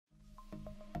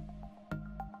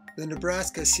The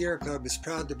Nebraska Sierra Club is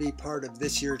proud to be part of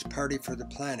this year's Party for the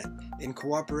Planet in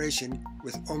cooperation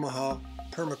with Omaha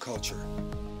Permaculture.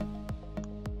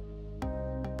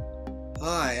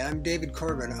 Hi, I'm David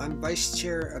Corbin. I'm Vice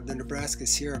Chair of the Nebraska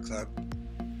Sierra Club.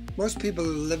 Most people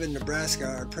who live in Nebraska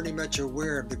are pretty much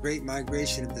aware of the great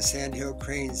migration of the sandhill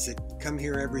cranes that come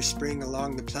here every spring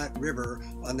along the Platte River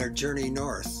on their journey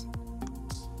north.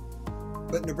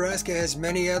 But Nebraska has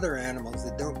many other animals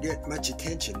that don't get much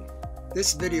attention.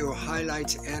 This video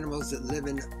highlights animals that live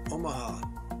in Omaha,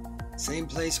 same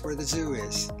place where the zoo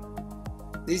is.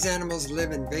 These animals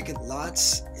live in vacant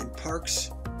lots, in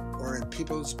parks, or in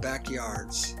people's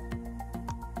backyards.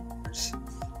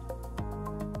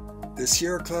 The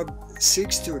Sierra Club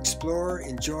seeks to explore,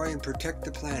 enjoy, and protect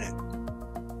the planet.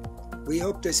 We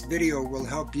hope this video will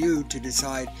help you to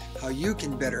decide how you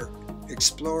can better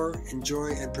explore,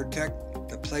 enjoy, and protect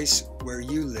the place where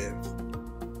you live.